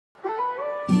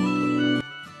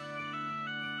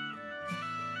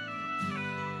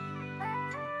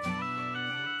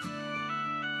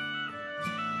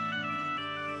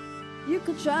You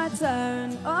could try to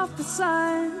turn off the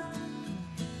sun,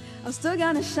 I'm still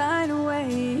gonna shine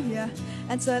away, yeah,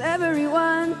 and tell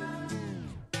everyone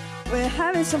we're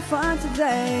having some fun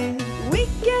today. We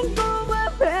can go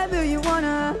wherever you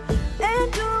wanna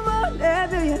and do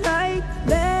whatever you like.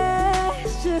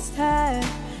 Let's just have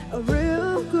a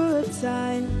real good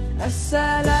time.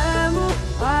 Assalamu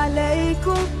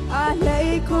alaikum,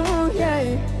 alaikum,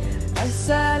 yeah.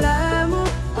 Assalamu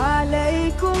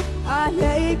alaikum,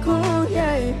 alaikum,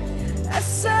 yeah.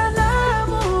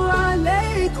 Assalamu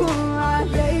alaikum,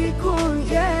 alaikum,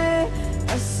 yeah.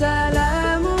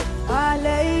 Assalamu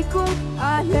alaikum,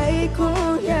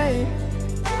 alaikum, yeah.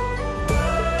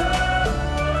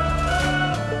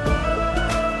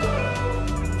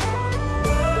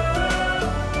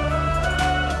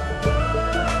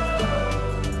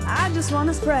 I just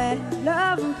wanna spread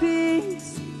love and peace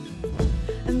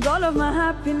and all of my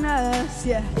happiness,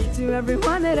 yeah, to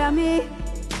everyone that I meet,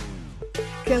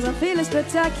 'cause I'm feeling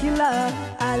spectacular.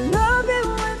 I love it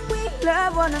when we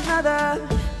love one another.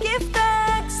 Give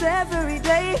thanks every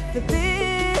day for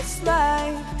this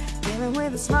life, living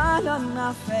with a smile on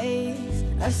our face.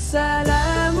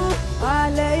 Assalamu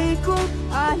alaikum,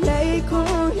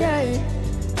 alaikum, yeah.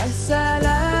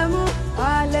 Assalamu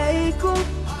alaikum,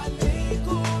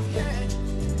 alaikum,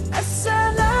 yeah.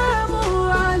 Assalamu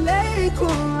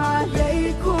alaikum,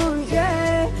 alaikum,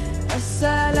 yeah.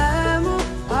 Assalamu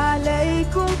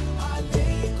alaikum,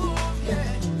 alaikum,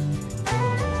 yeah.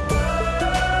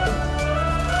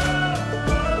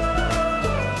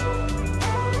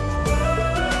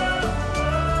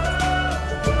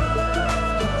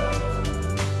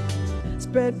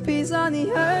 Spread peace on the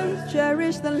earth,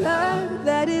 cherish the love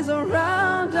that is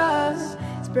around us.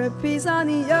 Spread peace on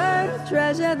the earth,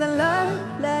 treasure the love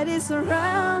that is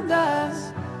around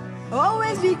us.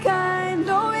 Always be kind,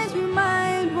 always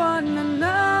remind one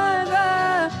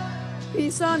another.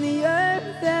 Peace on the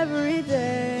earth every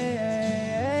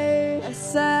day.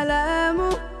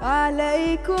 Assalamu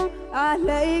alaikum,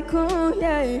 alaikum,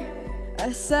 yeah.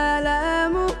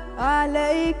 Assalamu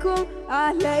alaikum,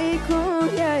 alaikum,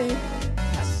 yeah.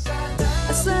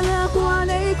 Assalamu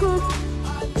alaikum,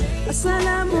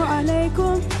 assalamu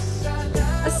alaikum,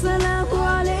 assalamu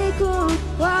alaikum,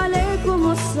 wa alaikum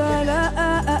assalam.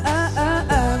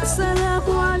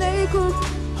 Assalamu alaikum,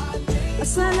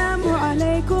 assalamu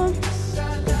alaikum,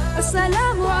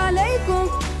 assalamu alaikum,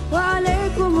 wa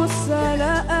alaikum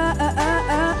assalam.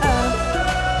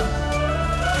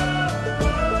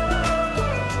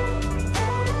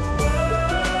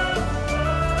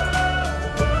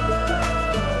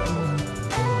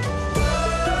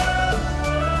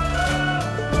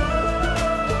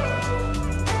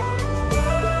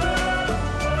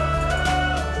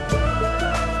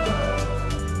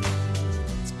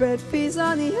 Spread peace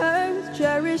on the earth,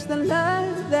 cherish the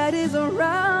love that is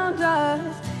around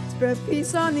us. Spread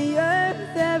peace on the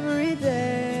earth every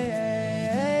day.